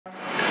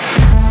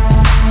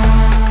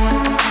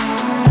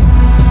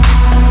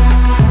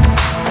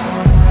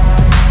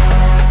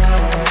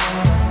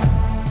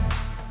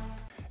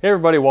Hey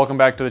everybody, welcome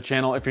back to the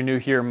channel. If you're new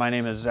here, my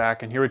name is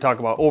Zach, and here we talk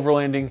about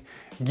overlanding,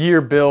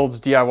 gear, builds,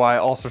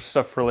 DIY, all sorts of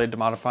stuff related to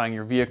modifying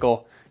your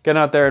vehicle, getting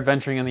out there,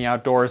 adventuring in the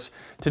outdoors.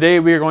 Today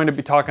we are going to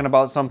be talking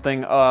about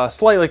something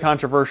slightly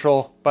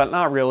controversial, but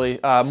not really.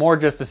 More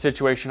just a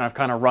situation I've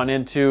kind of run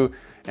into,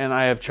 and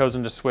I have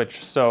chosen to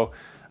switch. So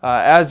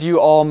as you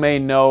all may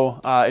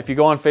know, if you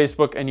go on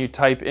Facebook and you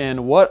type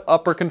in, what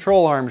upper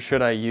control arm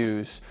should I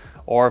use?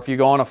 Or if you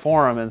go on a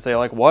forum and say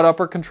like, what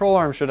upper control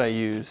arm should I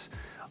use?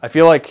 I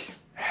feel like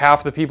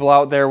half the people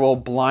out there will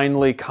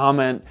blindly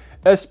comment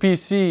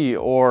SPC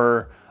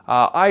or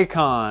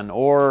Icon,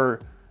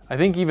 or I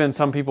think even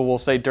some people will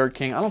say Dirt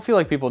King. I don't feel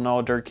like people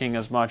know Dirt King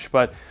as much,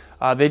 but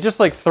they just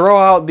like throw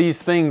out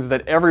these things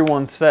that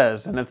everyone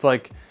says. And it's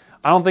like,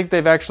 I don't think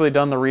they've actually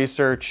done the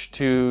research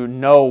to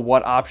know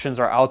what options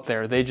are out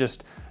there. They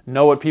just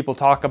know what people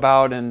talk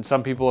about, and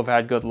some people have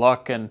had good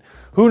luck, and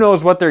who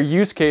knows what their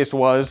use case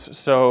was.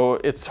 So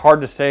it's hard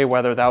to say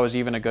whether that was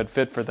even a good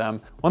fit for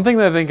them. One thing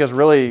that I think is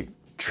really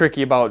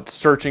tricky about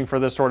searching for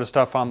this sort of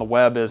stuff on the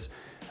web is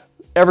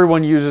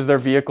everyone uses their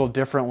vehicle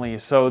differently.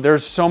 So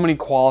there's so many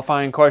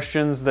qualifying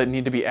questions that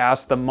need to be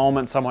asked the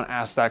moment someone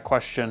asks that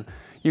question.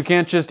 You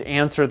can't just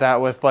answer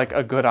that with like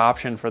a good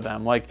option for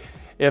them. Like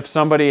if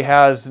somebody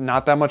has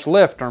not that much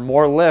lift or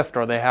more lift,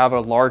 or they have a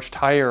large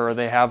tire, or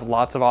they have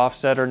lots of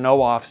offset or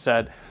no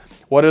offset,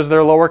 what is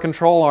their lower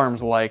control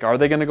arms like? Are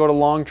they going to go to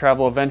long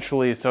travel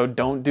eventually? So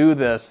don't do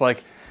this.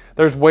 Like,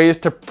 there's ways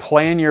to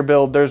plan your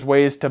build. There's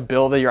ways to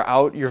build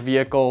your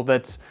vehicle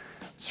that's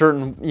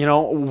certain, you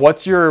know,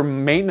 what's your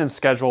maintenance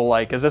schedule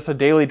like? Is this a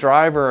daily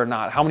driver or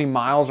not? How many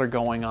miles are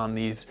going on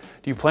these?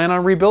 Do you plan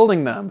on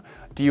rebuilding them?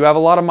 Do you have a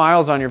lot of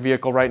miles on your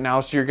vehicle right now,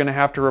 so you're gonna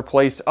have to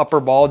replace upper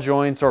ball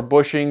joints or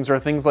bushings or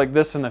things like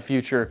this in the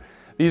future?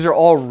 These are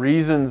all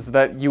reasons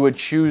that you would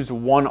choose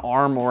one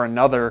arm or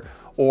another,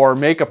 or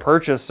make a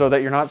purchase so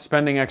that you're not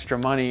spending extra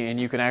money and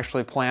you can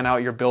actually plan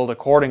out your build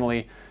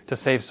accordingly to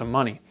save some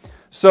money.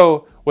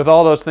 So with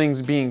all those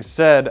things being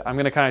said, I'm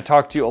going to kind of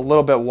talk to you a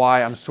little bit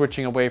why I'm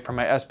switching away from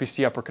my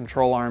SPC upper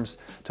control arms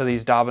to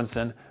these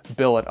Dobinson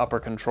billet upper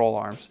control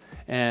arms.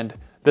 And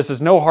this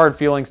is no hard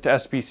feelings to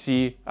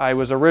SPC. I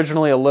was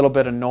originally a little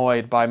bit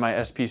annoyed by my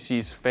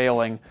SPCs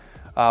failing,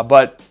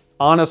 but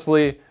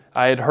honestly,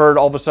 I had heard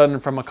all of a sudden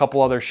from a couple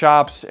other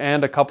shops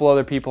and a couple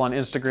other people on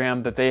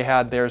Instagram that they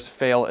had theirs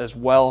fail as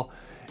well.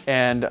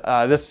 And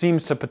this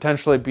seems to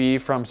potentially be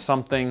from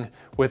something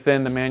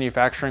within the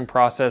manufacturing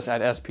process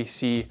at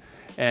SPC,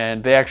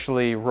 and they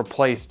actually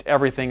replaced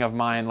everything of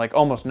mine, like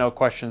almost no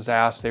questions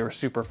asked. They were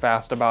super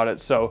fast about it.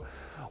 So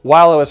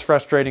while it was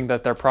frustrating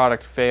that their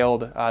product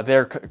failed,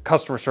 their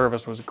customer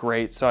service was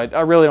great. So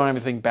I really don't have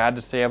anything bad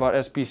to say about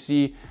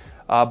SPC,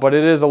 but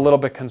it is a little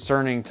bit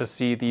concerning to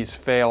see these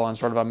fail on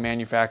sort of a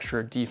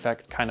manufacturer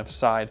defect kind of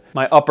side.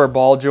 My upper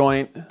ball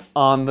joint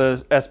on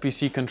the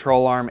SPC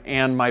control arm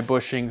and my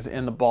bushings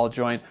in the ball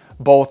joint,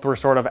 both were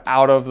sort of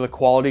out of the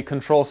quality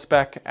control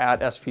spec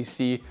at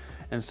SPC.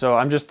 And so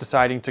I'm just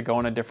deciding to go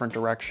in a different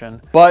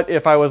direction. But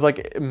if I was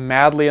like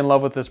madly in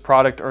love with this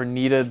product or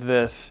needed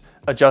this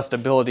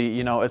adjustability,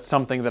 you know, it's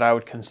something that I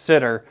would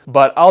consider.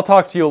 But I'll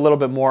talk to you a little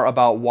bit more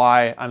about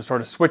why I'm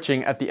sort of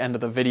switching at the end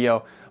of the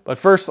video. But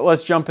first,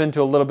 let's jump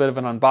into a little bit of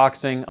an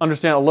unboxing,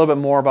 understand a little bit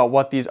more about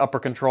what these upper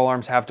control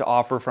arms have to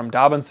offer from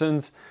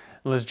Dobinsons.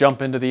 Let's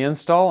jump into the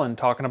install and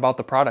talking about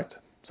the product.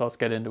 So let's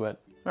get into it.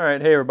 All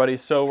right, hey everybody.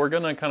 So we're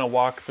gonna kind of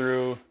walk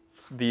through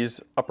these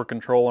upper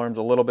control arms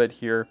a little bit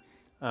here.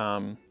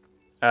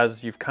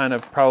 As you've kind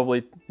of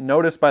probably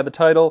noticed by the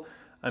title,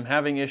 I'm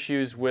having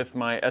issues with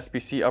my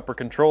SPC upper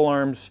control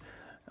arms.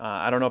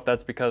 I don't know if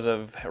that's because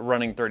of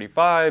running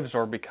 35s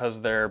or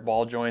because their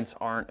ball joints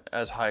aren't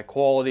as high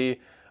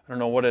quality. I don't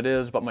know what it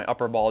is, but my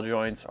upper ball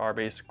joints are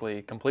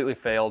basically completely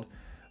failed.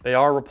 They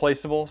are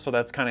replaceable, so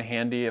that's kind of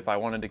handy if I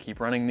wanted to keep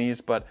running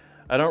these, but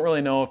I don't really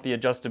know if the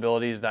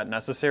adjustability is that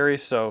necessary,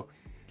 so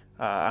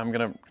I'm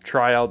gonna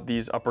try out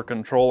these upper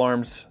control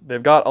arms.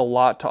 They've got a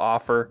lot to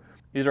offer.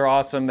 These are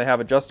awesome. They have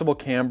adjustable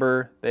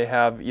camber. They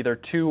have either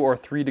 2 or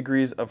 3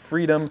 degrees of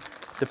freedom,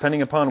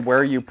 depending upon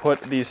where you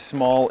put these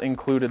small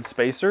included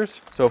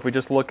spacers. So if we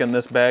just look in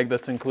this bag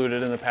that's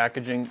included in the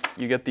packaging,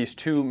 you get these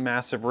 2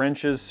 massive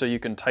wrenches so you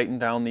can tighten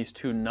down these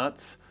 2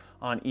 nuts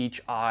on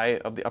each eye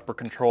of the upper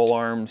control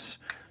arms,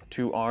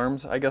 2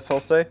 arms, I guess I'll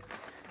say.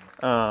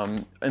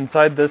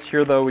 Inside this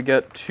here though, we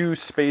get 2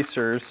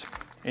 spacers,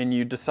 and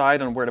you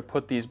decide on where to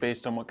put these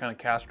based on what kind of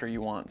caster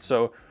you want.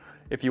 So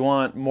if you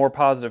want more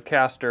positive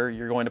caster,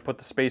 you're going to put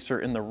the spacer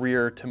in the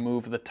rear to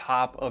move the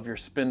top of your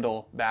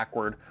spindle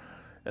backward.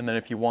 And then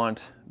if you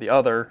want the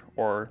other,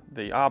 or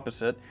the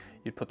opposite,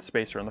 you'd put the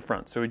spacer in the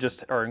front. So we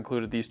just are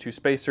included these 2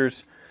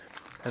 spacers.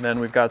 And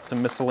then we've got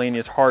some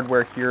miscellaneous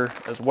hardware here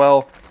as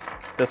well.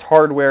 This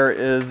hardware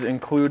is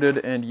included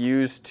and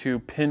used to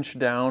pinch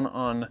down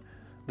on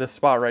this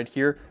spot right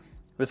here.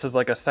 This is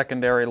like a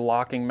secondary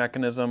locking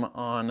mechanism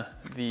on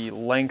the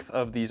length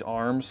of these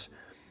arms.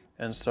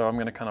 And so I'm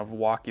gonna kind of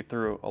walk you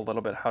through a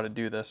little bit how to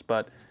do this.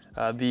 But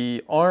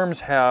the arms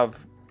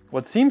have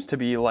what seems to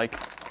be like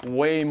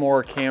way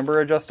more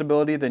camber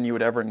adjustability than you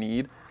would ever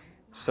need.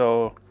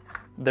 So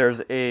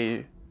there's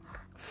a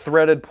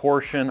threaded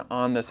portion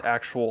on this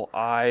actual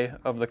eye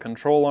of the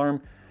control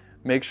arm.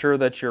 Make sure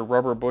that your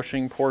rubber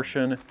bushing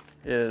portion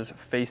is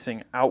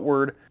facing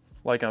outward.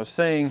 Like I was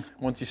saying,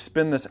 once you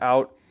spin this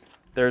out,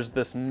 there's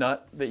this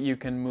nut that you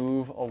can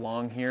move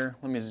along here.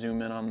 Let me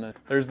zoom in on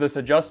there's this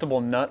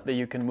adjustable nut that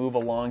you can move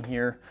along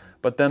here,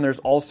 but then there's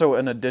also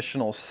an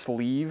additional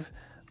sleeve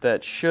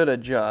that should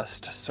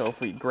adjust. So if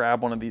we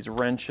grab one of these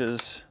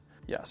wrenches,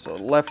 yeah, so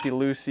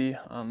lefty-loosey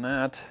on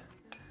that.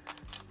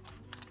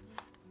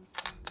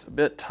 It's a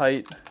bit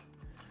tight,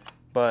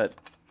 but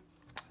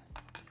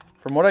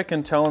from what I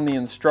can tell in the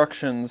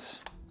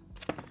instructions,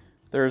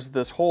 there's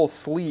this whole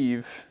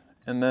sleeve,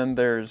 and then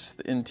there's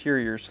the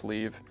interior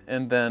sleeve,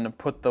 and then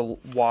put the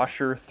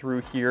washer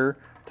through here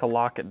to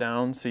lock it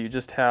down. So you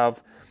just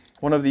have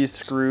one of these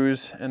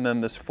screws and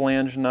then this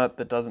flange nut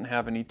that doesn't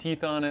have any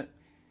teeth on it.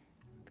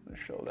 I'm gonna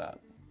show that.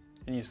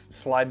 And you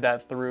slide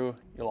that through,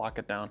 you lock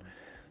it down.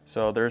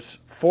 So there's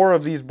 4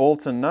 of these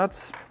bolts and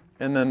nuts,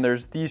 and then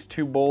there's these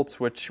 2 bolts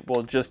which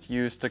we'll just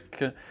use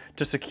to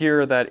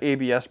secure that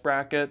ABS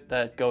bracket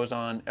that goes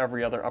on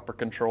every other upper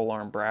control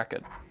arm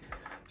bracket.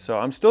 So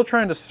I'm still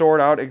trying to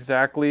sort out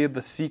exactly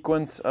the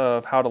sequence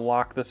of how to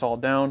lock this all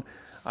down.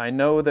 I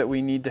know that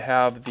we need to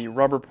have the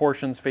rubber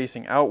portions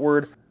facing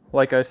outward.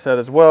 Like I said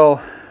as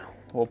well,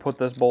 we'll put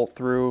this bolt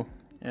through,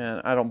 and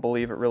I don't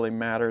believe it really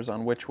matters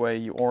on which way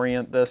you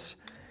orient this.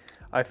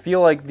 I feel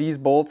like these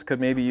bolts could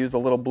maybe use a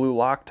little blue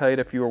Loctite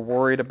if you were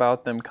worried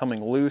about them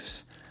coming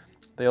loose.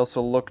 They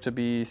also look to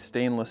be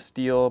stainless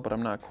steel, but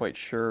I'm not quite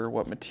sure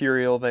what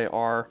material they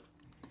are.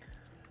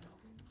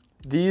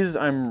 These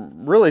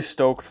I'm really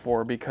stoked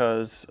for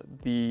because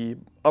the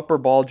upper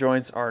ball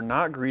joints are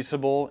not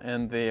greasable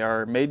and they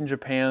are made in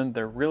Japan.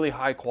 They're really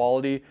high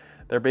quality.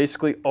 They're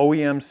basically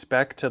OEM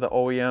spec to the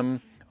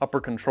OEM upper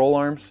control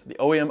arms. The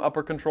OEM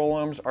upper control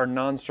arms are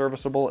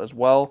non-serviceable as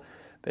well.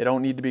 They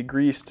don't need to be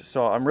greased.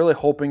 So I'm really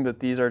hoping that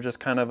these are just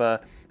kind of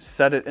a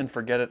set it and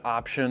forget it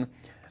option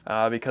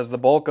because the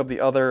bulk of the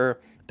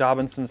other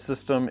Dobinson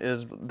system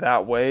is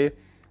that way.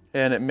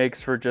 And it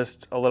makes for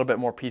just a little bit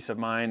more peace of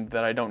mind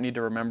that I don't need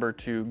to remember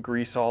to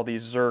grease all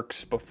these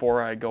zerks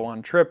before I go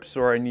on trips,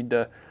 or I need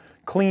to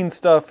clean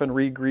stuff and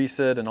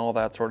re-grease it and all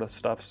that sort of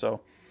stuff.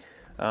 So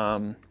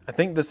I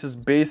think this is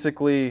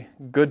basically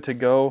good to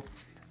go.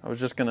 I was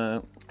just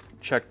gonna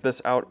check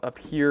this out up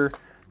here.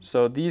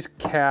 So these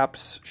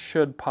caps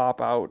should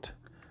pop out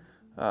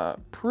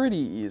pretty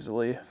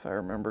easily, if I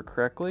remember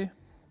correctly.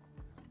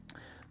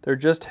 They're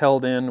just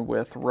held in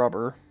with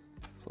rubber.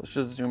 So let's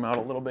just zoom out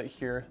a little bit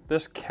here.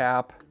 This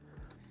cap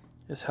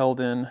is held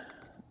in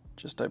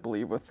just, I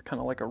believe, with kind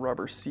of like a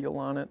rubber seal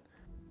on it.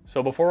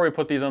 So before we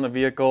put these on the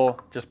vehicle,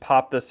 just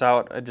pop this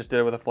out. I just did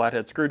it with a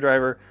flathead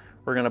screwdriver.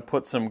 We're gonna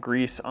put some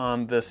grease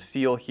on this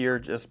seal here,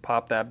 just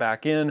pop that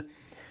back in,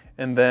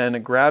 and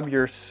then grab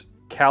your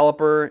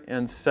caliper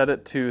and set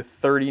it to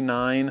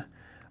 39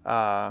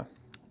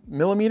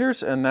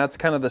 millimeters, and that's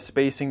kind of the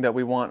spacing that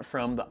we want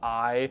from the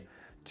eye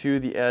to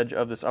the edge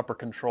of this upper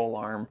control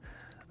arm.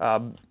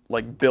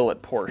 Like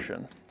billet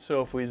portion.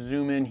 So if we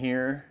zoom in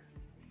here,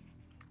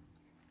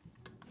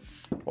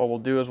 what we'll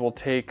do is we'll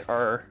take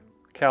our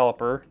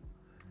caliper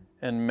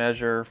and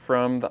measure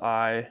from the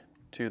eye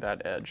to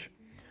that edge.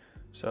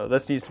 So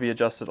this needs to be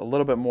adjusted a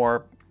little bit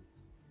more,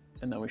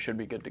 and then we should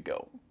be good to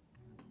go.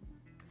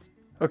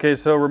 Okay,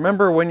 so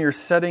remember when you're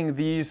setting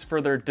these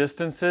for their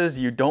distances,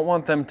 you don't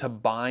want them to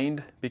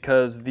bind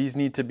because these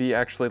need to be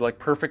actually like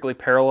perfectly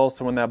parallel.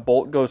 So when that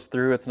bolt goes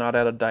through, it's not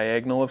at a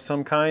diagonal of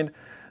some kind.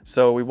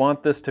 So we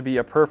want this to be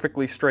a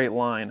perfectly straight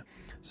line.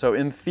 So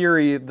in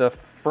theory, the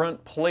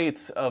front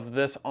plates of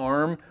this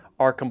arm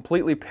are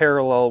completely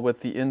parallel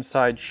with the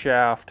inside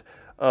shaft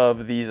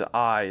of these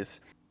eyes.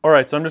 All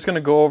right, so I'm just gonna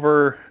go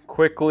over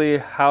quickly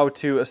how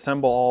to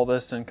assemble all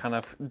this and kind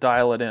of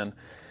dial it in.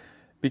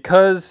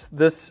 Because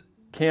this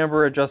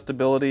camber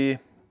adjustability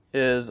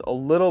is a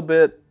little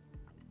bit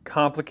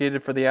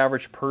complicated for the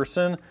average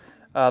person,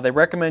 they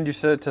recommend you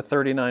set it to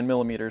 39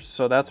 millimeters.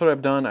 So that's what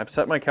I've done. I've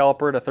set my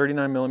caliper to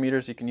 39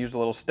 millimeters. You can use a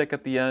little stick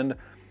at the end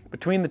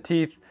between the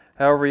teeth,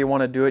 however you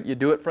want to do it. You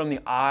do it from the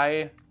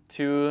eye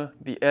to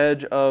the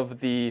edge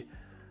of the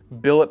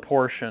billet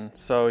portion.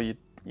 So you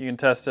can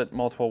test it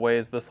multiple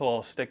ways. This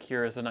little stick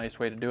here is a nice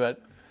way to do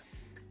it.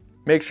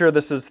 Make sure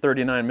this is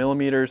 39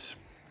 millimeters.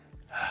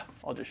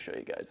 I'll just show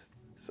you guys.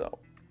 So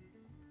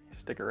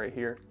stick it right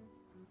here.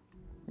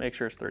 Make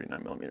sure it's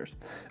 39 millimeters.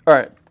 All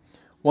right,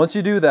 once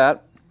you do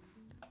that,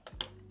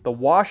 the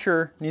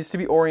washer needs to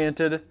be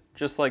oriented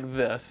just like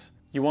this.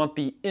 You want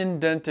the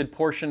indented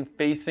portion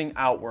facing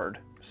outward.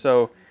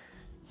 So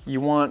you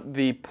want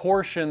the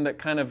portion that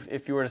kind of,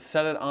 if you were to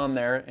set it on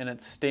there and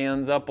it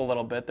stands up a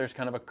little bit, there's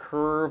kind of a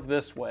curve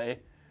this way.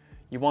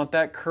 You want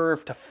that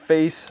curve to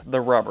face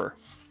the rubber,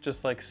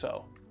 just like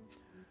so.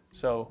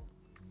 So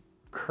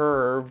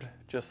curved,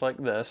 just like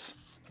this.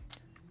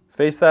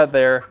 Face that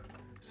there.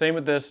 Same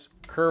with this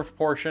curved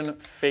portion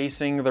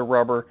facing the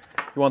rubber.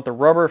 You want the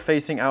rubber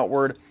facing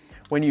outward.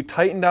 When you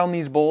tighten down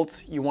these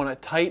bolts, you want to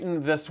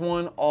tighten this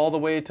one all the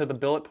way to the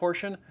billet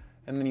portion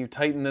and then you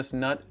tighten this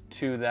nut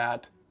to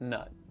that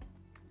nut.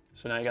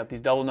 So now you got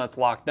these double nuts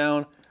locked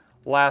down.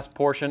 Last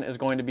portion is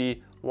going to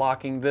be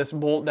locking this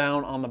bolt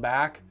down on the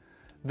back.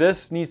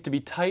 This needs to be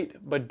tight,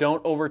 but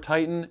don't over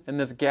tighten, and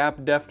this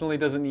gap definitely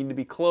doesn't need to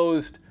be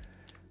closed.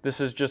 This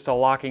is just a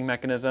locking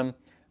mechanism.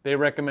 They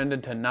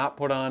recommended to not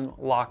put on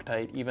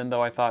Loctite, even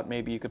though I thought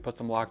maybe you could put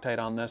some Loctite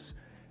on this.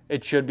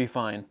 It should be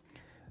fine.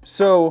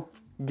 So,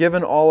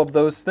 given all of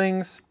those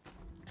things,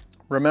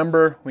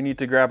 remember we need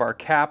to grab our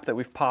cap that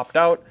we've popped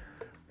out.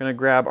 We're gonna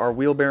grab our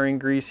wheel bearing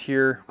grease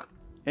here.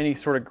 Any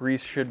sort of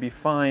grease should be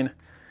fine.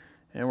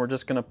 And we're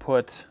just gonna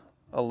put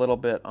a little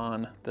bit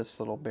on this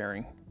little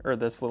bearing, or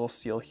this little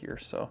seal here.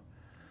 So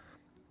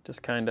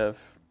just kind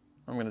of,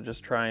 I'm gonna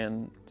just try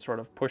and sort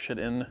of push it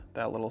in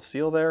that little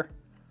seal there,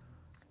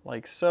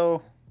 like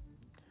so.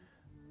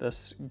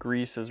 This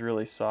grease is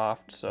really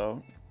soft,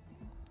 so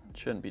it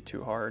shouldn't be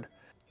too hard.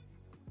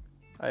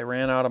 I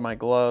ran out of my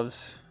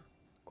gloves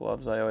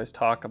I always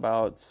talk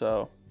about,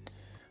 so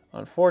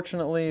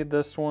unfortunately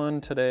this one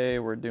today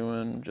we're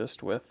doing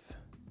just with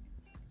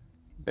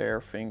bare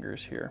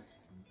fingers here.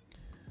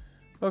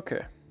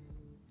 Okay,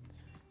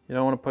 you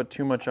don't want to put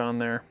too much on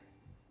there.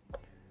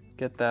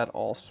 Get that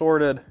all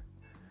sorted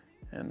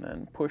and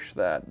then push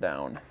that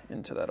down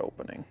into that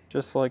opening.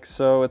 Just like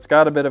so. It's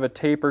got a bit of a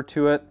taper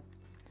to it,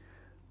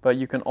 but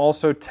you can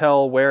also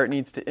tell where it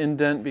needs to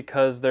indent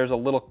because there's a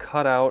little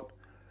cutout,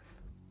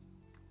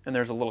 and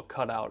there's a little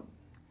cutout.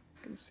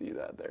 You can see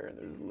that there.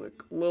 There's a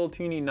little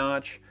teeny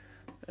notch,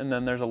 and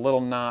then there's a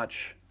little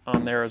notch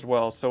on there as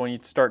well. So when you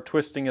start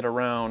twisting it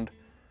around,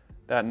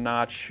 that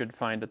notch should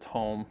find its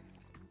home.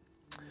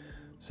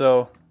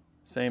 So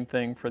same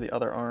thing for the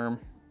other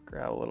arm.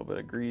 Grab a little bit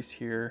of grease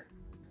here.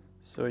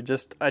 So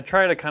I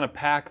try to kind of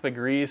pack the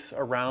grease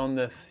around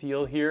this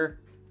seal here.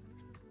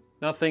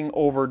 Nothing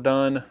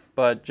overdone,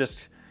 but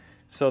just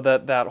so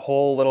that that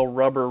whole little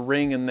rubber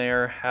ring in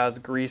there has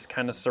grease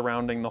kind of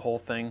surrounding the whole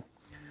thing.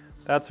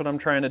 That's what I'm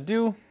trying to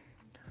do.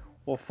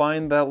 We'll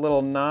find that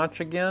little notch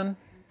again,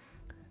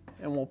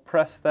 and we'll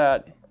press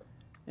that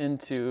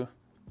into,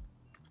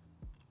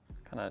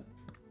 kind of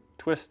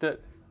twist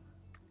it,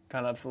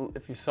 kind of,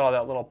 if you saw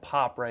that little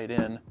pop right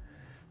in,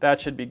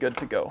 that should be good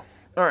to go.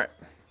 All right,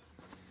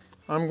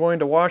 I'm going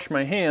to wash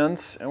my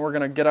hands, and we're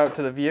gonna get out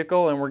to the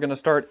vehicle, and we're gonna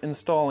start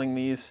installing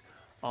these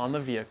on the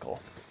vehicle.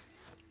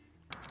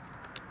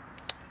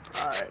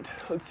 All right,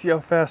 let's see how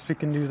fast we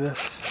can do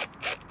this.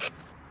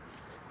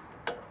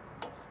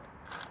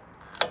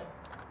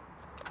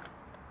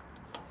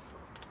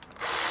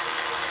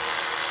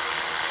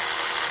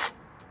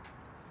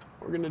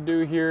 What we're gonna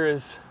do here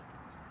is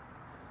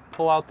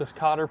pull out this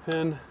cotter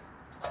pin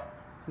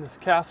and this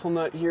castle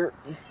nut here,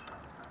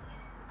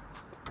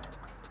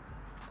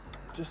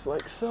 just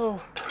like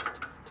so.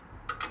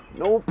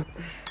 Nope.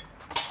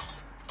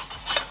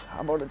 How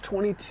about a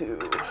 22?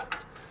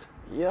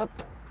 Yep.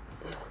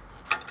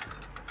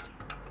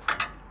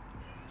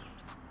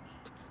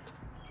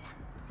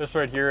 This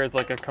right here is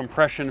like a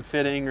compression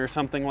fitting or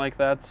something like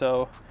that.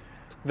 So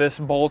this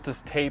bolt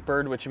is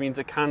tapered, which means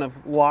it kind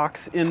of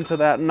locks into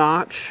that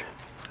notch.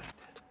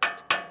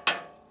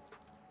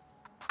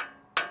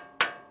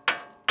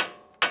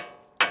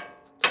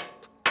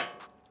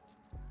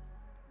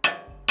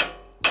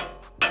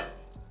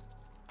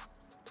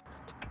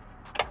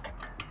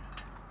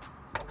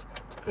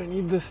 I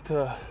need this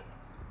to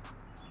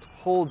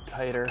hold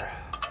tighter.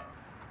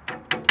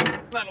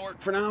 That'll work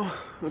for now.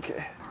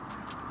 Okay.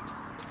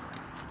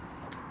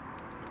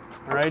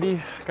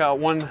 Alrighty, got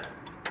one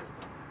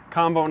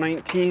combo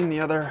 19,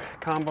 the other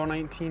combo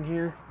 19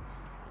 here.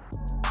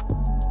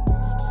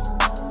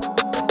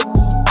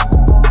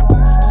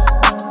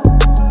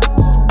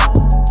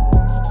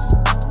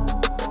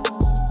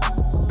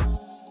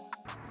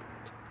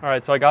 All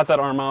right, so I got that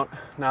arm out.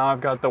 Now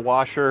I've got the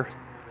washer,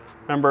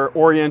 remember,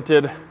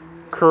 oriented,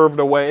 curved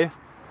away.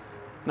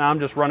 Now I'm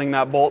just running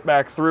that bolt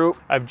back through.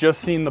 I've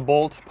just seen the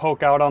bolt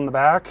poke out on the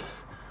back.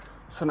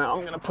 So now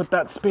I'm gonna put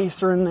that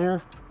spacer in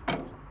there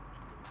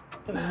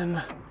and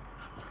then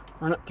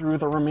run it through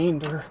the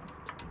remainder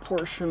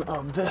portion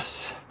of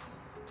this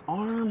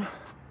arm.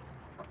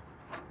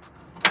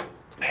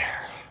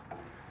 There.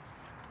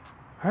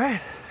 All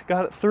right,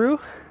 got it through.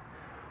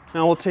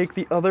 Now we'll take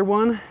the other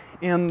one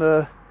and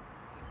the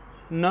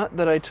nut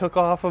that I took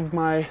off of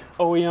my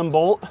OEM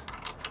bolt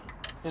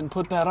and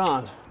put that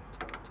on.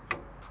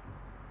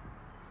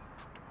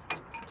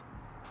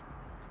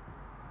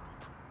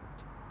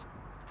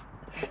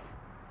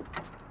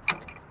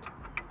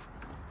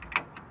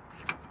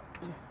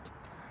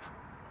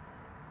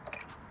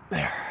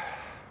 There.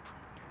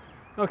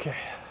 Okay.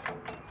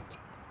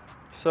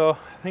 So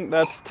I think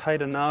that's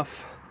tight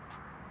enough.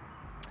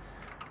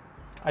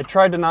 I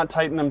tried to not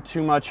tighten them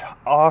too much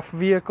off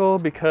vehicle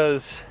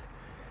because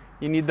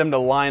you need them to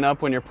line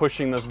up when you're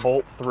pushing this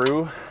bolt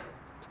through.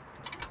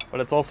 But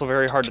it's also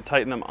very hard to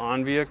tighten them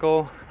on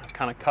vehicle. I've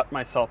kind of cut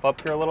myself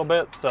up here a little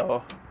bit,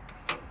 so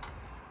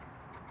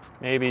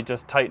maybe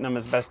just tighten them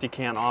as best you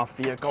can off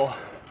vehicle.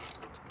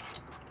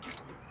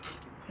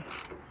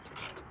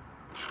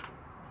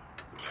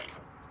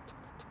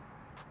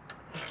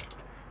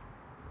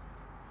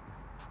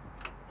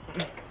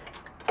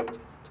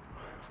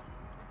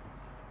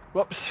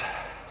 Whoops.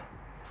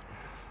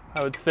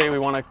 I would say we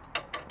want to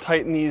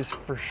tighten these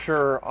for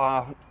sure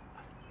off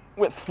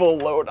with full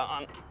load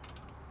on.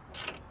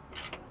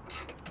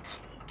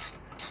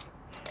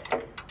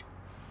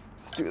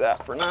 Let's do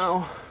that for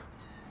now.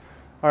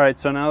 All right,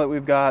 so now that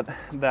we've got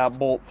that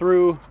bolt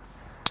through,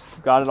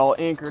 got it all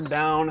anchored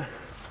down,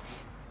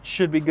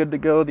 should be good to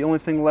go. The only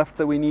thing left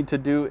that we need to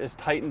do is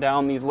tighten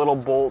down these little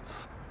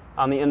bolts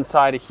on the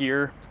inside of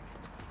here.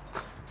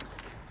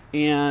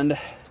 And I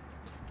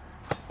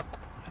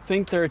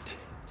think they're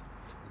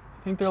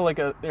like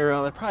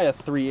they're probably a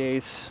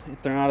 3/8.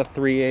 If they're not a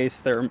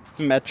 3/8, they're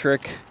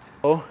metric.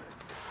 So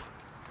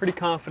pretty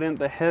confident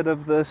the head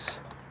of this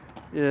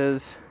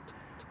is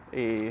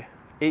a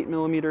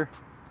 8mm,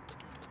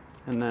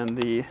 and then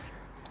the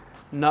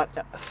nut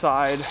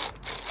side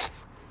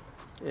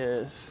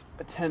is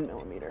a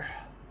 10mm.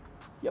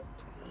 Yep.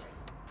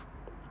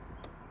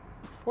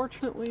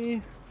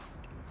 Unfortunately,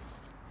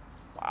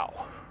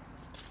 wow,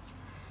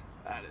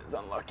 that is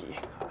unlucky.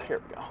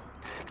 Here we go.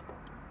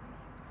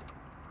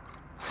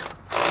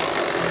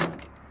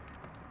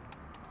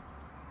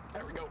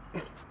 There we go.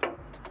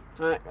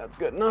 All right, that's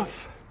good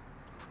enough.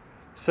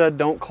 Said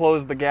don't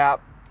close the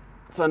gap.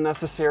 It's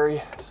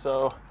unnecessary,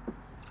 so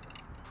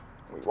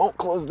we won't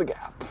close the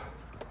gap.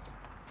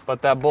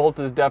 But that bolt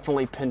is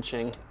definitely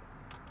pinching.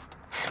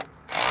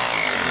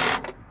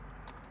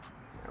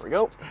 There we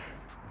go.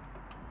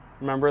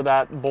 Remember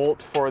that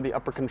bolt for the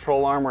upper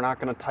control arm, we're not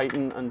going to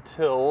tighten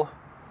until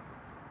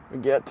we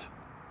get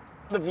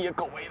the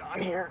vehicle weight on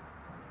here.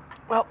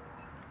 Well,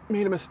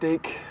 made a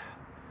mistake.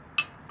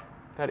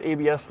 That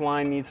ABS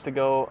line needs to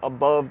go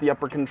above the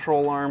upper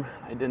control arm.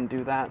 I didn't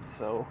do that,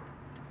 so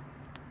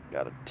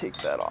gotta take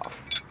that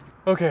off.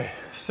 Okay,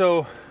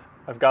 so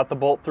I've got the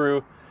bolt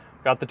through,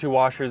 got the 2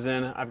 washers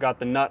in, I've got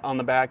the nut on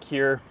the back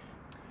here.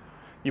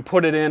 You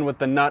put it in with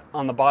the nut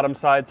on the bottom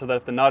side so that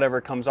if the nut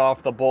ever comes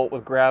off, the bolt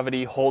with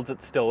gravity holds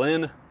it still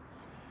in.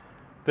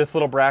 This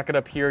little bracket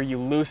up here, you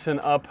loosen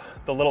up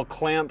the little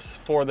clamps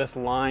for this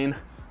line.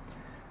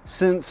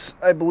 Since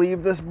I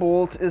believe this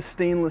bolt is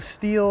stainless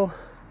steel,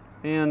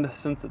 and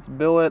since it's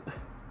billet,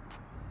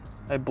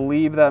 I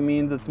believe that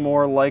means it's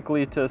more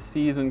likely to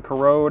seize and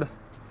corrode.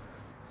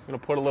 I'm gonna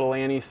put a little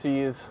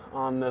anti-seize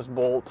on this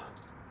bolt,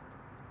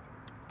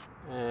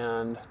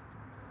 and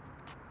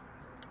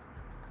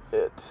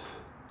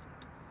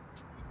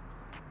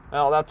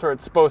well, that's where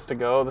it's supposed to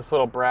go. This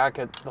little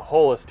bracket, the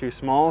hole is too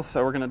small,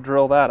 so we're gonna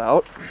drill that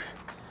out.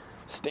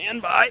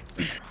 Stand by.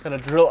 Gonna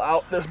drill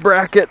out this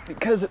bracket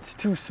because it's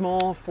too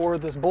small for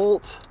this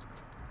bolt.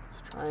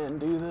 Let's try and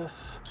do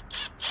this.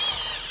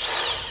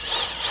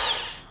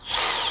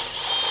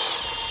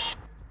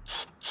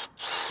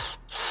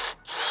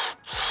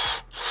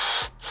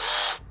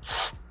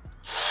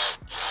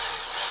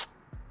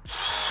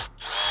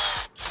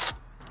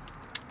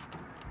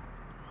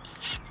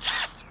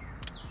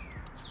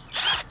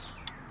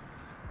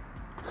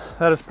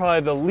 That is probably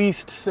the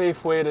least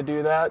safe way to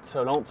do that,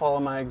 so don't follow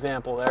my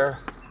example there.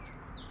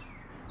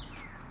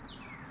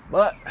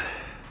 But,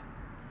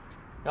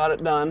 got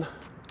it done.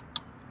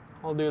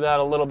 I'll do that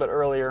a little bit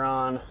earlier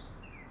on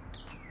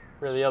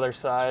for the other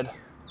side.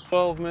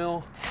 12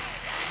 mil.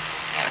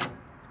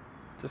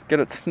 Just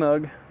get it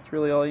snug, that's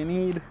really all you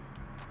need.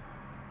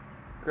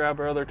 Grab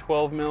our other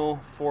 12 mil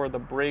for the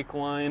brake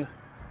line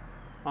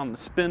on the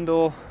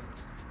spindle.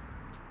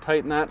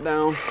 Tighten that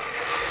down.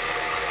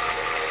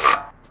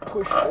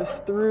 Push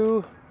this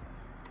through,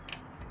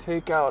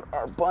 take out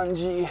our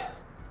bungee,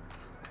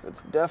 because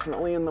it's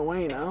definitely in the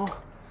way now,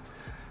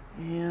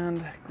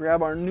 and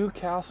grab our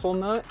Newcastle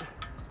nut,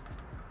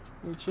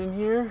 reach in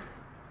here,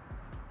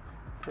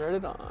 thread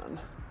it on.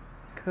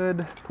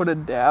 Could put a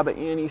dab of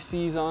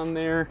anti-seize on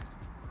there,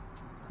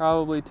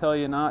 probably tell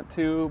you not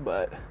to,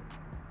 but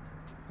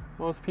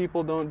most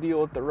people don't deal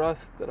with the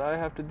rust that I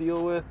have to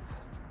deal with,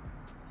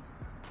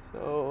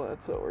 so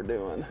that's what we're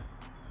doing.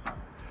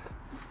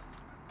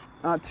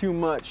 Not too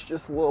much,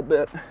 just a little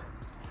bit.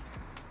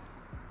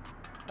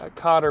 That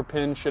cotter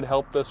pin should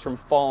help this from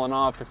falling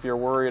off if you're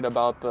worried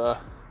about the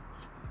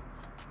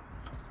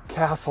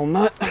castle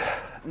nut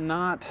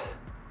not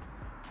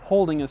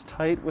holding as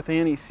tight with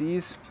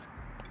anti-seize.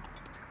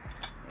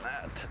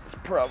 That is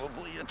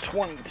probably a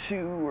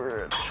 22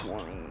 or a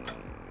 21.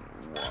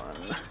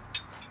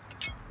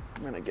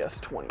 I'm gonna guess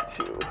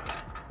 22.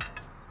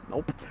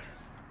 Nope.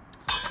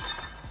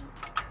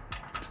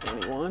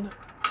 21.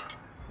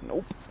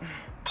 Nope.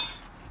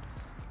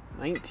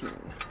 19.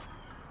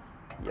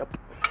 Yep.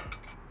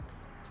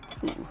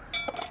 Ooh.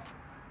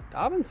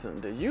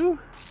 Dobinson, did you?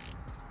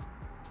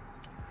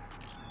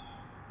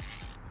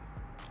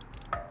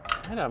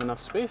 I'd have enough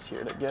space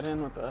here to get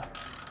in with a...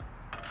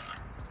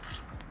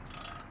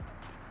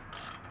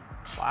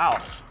 Wow,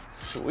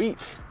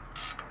 sweet.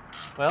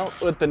 Well,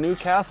 with the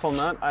Newcastle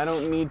nut, I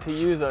don't need to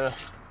use a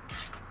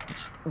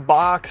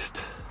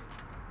boxed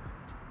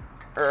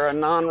or a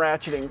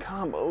non-ratcheting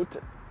combo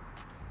to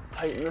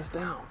tighten this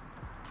down.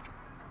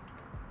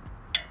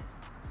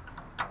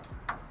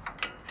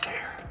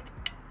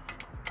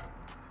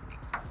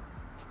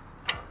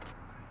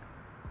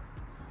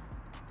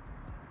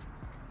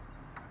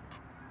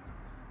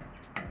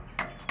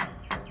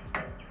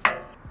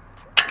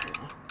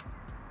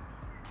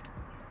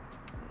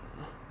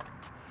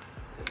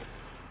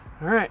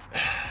 All right,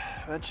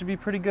 that should be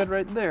pretty good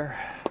right there.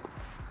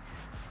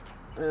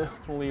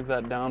 We'll leave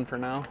that down for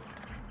now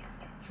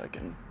so I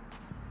can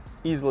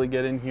easily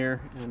get in here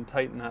and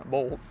tighten that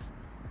bolt.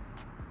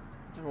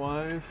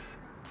 Otherwise,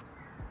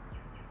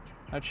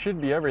 that should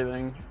be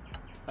everything.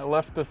 I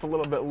left this a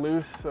little bit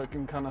loose so I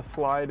can kind of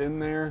slide in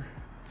there.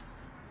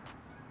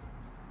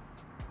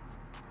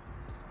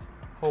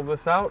 Pull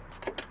this out,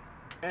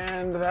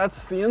 and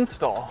that's the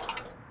install.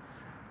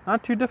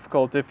 Not too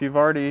difficult if you've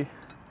already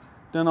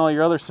done all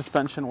your other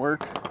suspension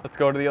work. Let's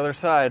go to the other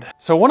side.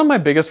 So one of my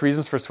biggest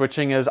reasons for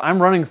switching is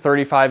I'm running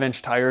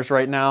 35-inch tires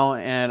right now,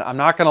 and I'm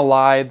not gonna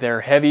lie,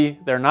 they're heavy.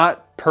 They're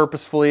not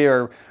purposefully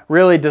or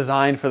really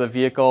designed for the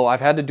vehicle.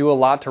 I've had to do a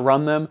lot to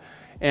run them,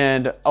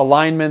 and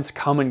alignments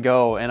come and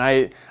go. And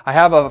I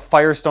have a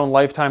Firestone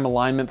lifetime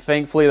alignment.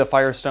 Thankfully, the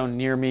Firestone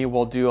near me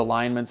will do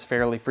alignments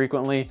fairly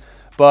frequently,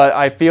 but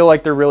I feel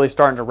like they're really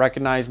starting to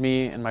recognize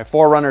me, and my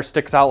 4Runner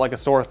sticks out like a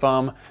sore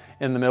thumb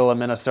in the middle of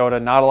Minnesota.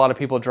 Not a lot of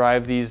people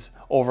drive these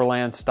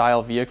overland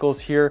style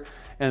vehicles here.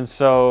 And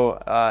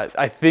so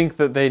I think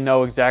that they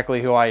know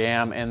exactly who I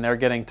am, and they're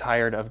getting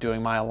tired of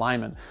doing my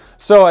alignment.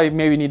 So I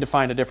maybe need to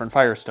find a different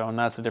Firestone.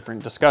 That's a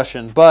different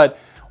discussion. But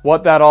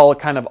what that all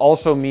kind of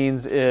also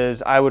means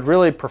is I would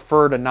really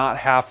prefer to not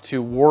have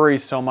to worry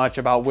so much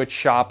about which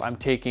shop I'm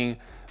taking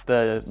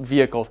the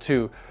vehicle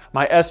to.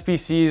 My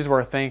SPCs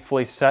were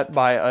thankfully set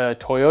by a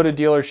Toyota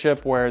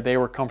dealership where they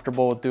were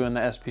comfortable with doing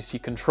the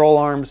SPC control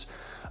arms.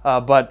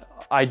 But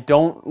I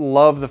don't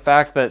love the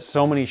fact that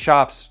so many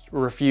shops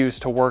refuse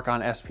to work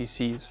on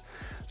SPCs.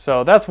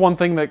 So that's one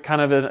thing that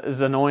kind of is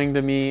annoying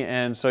to me,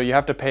 and so you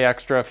have to pay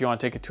extra if you want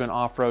to take it to an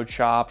off-road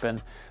shop,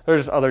 and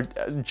there's other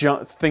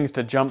things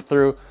to jump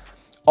through.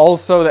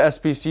 Also, the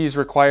SPCs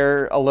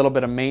require a little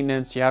bit of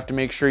maintenance. You have to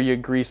make sure you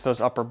grease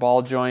those upper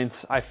ball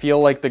joints. I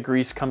feel like the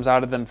grease comes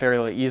out of them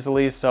fairly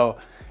easily, so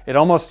it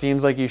almost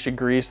seems like you should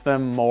grease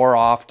them more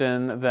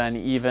often than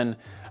even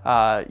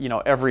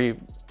every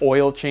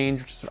oil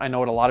change, which I know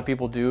what a lot of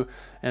people do.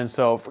 And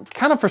so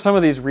for some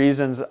of these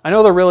reasons, I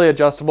know they're really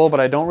adjustable, but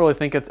I don't really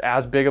think it's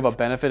as big of a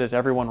benefit as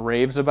everyone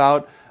raves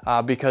about,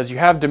 because you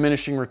have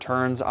diminishing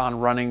returns on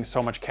running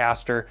so much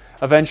caster.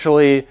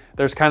 Eventually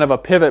there's kind of a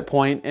pivot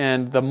point,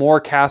 and the more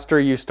caster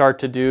you start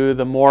to do,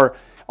 the more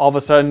all of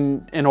a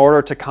sudden, in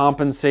order to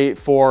compensate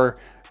for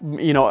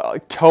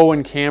toe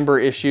and camber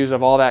issues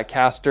of all that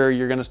caster,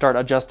 you're going to start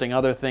adjusting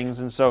other things.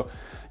 And so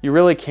you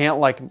really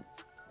can't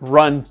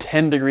run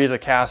 10 degrees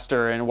of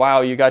caster and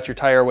wow, you got your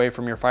tire away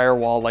from your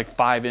firewall like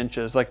 5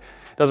 inches. Like,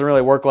 it doesn't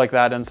really work like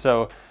that. And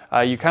so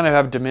you kind of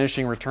have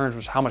diminishing returns,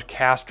 which is how much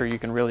caster you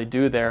can really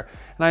do there.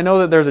 And I know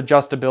that there's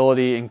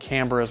adjustability in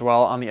camber as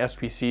well on the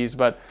SPCs,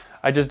 but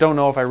I just don't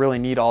know if I really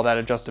need all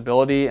that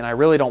adjustability, and I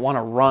really don't want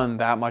to run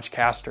that much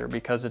caster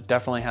because it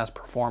definitely has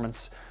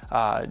performance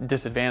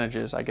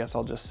disadvantages, I guess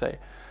I'll just say.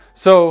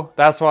 So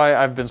that's why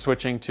I've been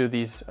switching to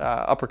these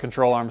upper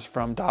control arms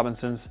from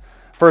Dobinsons.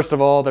 First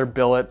of all, they're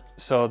billet,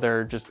 so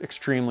they're just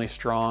extremely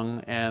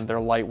strong and they're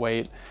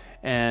lightweight.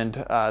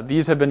 And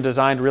these have been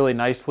designed really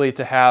nicely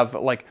to have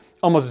like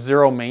almost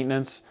zero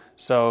maintenance.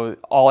 So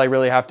all I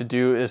really have to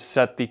do is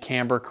set the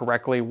camber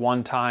correctly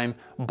one time,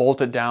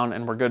 bolt it down,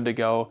 and we're good to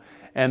go.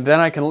 And then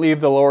I can leave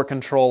the lower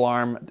control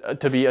arm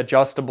to be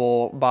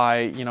adjustable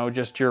by,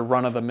 just your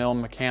run-of-the-mill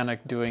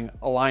mechanic doing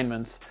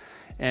alignments.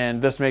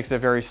 And this makes it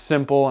very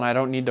simple, and I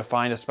don't need to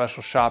find a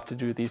special shop to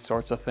do these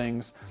sorts of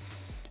things.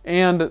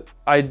 And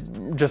I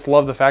just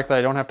love the fact that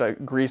I don't have to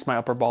grease my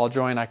upper ball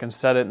joint. I can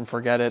set it and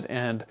forget it,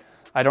 and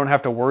I don't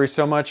have to worry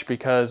so much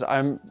because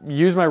I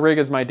use my rig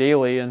as my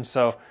daily, and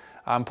so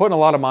I'm putting a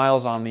lot of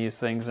miles on these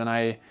things, and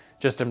I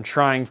just am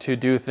trying to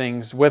do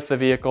things with the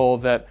vehicle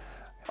that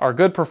are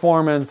good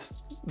performance.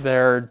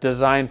 They're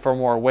designed for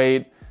more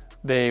weight.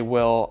 They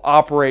will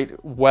operate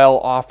well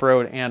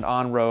off-road and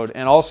on-road,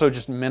 and also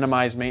just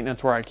minimize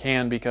maintenance where I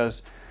can,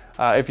 because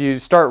if you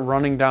start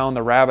running down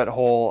the rabbit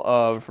hole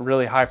of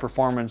really high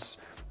performance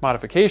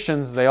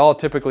modifications, they all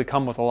typically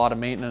come with a lot of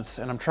maintenance,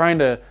 and I'm trying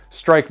to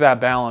strike that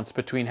balance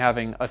between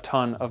having a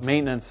ton of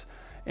maintenance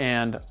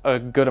and a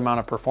good amount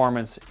of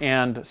performance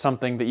and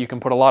something that you can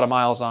put a lot of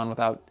miles on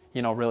without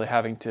really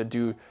having to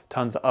do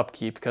tons of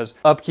upkeep, because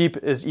upkeep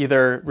is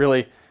either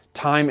really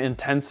time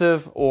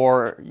intensive,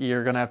 or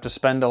you're gonna have to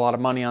spend a lot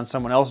of money on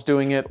someone else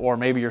doing it, or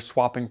maybe you're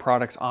swapping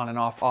products on and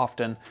off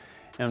often.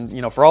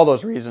 And for all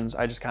those reasons,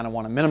 I just kind of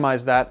want to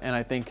minimize that. And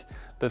I think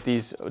that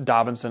these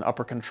Dobinson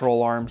upper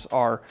control arms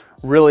are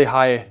really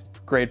high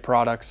grade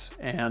products,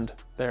 and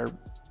they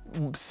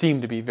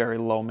seem to be very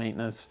low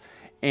maintenance.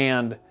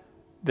 And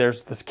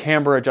there's this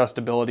camber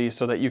adjustability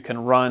so that you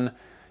can run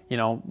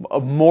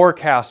more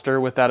caster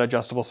with that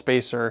adjustable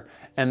spacer,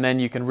 and then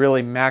you can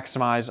really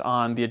maximize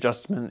on the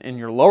adjustment in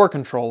your lower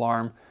control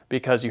arm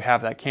because you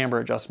have that camber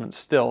adjustment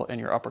still in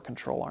your upper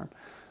control arm.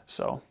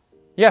 So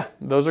yeah,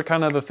 those are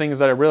kind of the things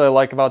that I really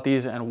like about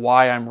these and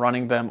why I'm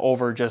running them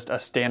over just a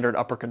standard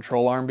upper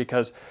control arm,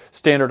 because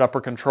standard upper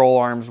control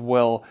arms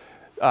will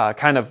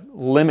kind of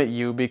limit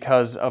you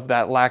because of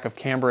that lack of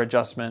camber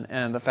adjustment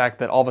and the fact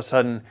that all of a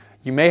sudden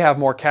you may have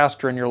more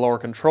caster in your lower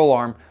control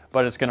arm,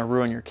 but it's gonna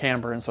ruin your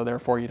camber, and so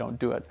therefore you don't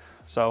do it.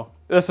 So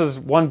this is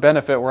one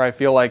benefit where I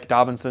feel like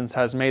Dobinsons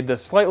has made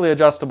this slightly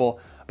adjustable,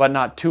 but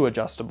not too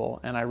adjustable,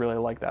 and I really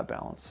like that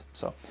balance.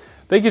 So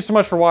thank you so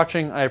much for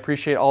watching. I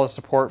appreciate all the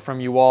support from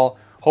you all.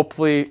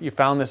 Hopefully you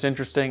found this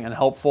interesting and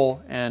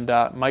helpful, and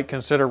might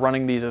consider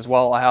running these as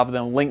well. I have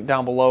them linked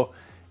down below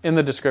in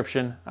the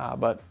description.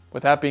 But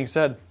with that being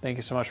said, thank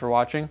you so much for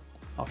watching.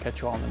 I'll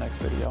catch you all in the next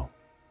video.